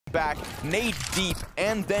back, nade deep,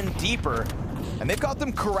 and then deeper. And they've got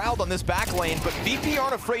them corralled on this back lane, but VP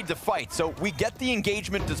aren't afraid to fight, so we get the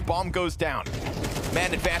engagement as bomb goes down.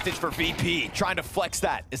 Man advantage for VP, trying to flex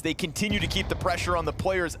that as they continue to keep the pressure on the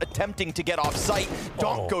players attempting to get off site.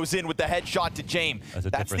 Donk goes in with the headshot to James.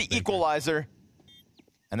 That's the equalizer.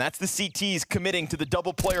 And that's the CTs committing to the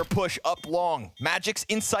double player push up long. Magic's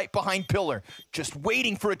in sight behind pillar, just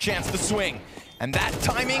waiting for a chance to swing. And that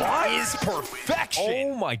timing is perfection.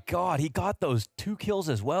 Oh my God, he got those 2 kills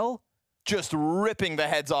as well? Just ripping the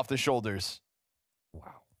heads off the shoulders.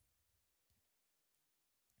 Wow.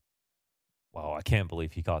 Wow, I can't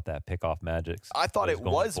believe he got that pick off Magic's. I thought it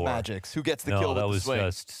was Magic's who gets the kill with the swing. That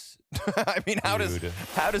was just... I mean, how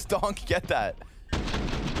does Donk get that?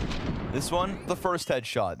 This one, the first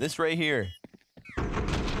headshot. This right here.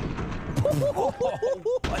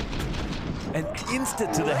 And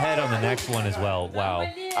instant to the head on the next one as well. Wow.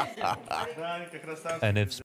 And if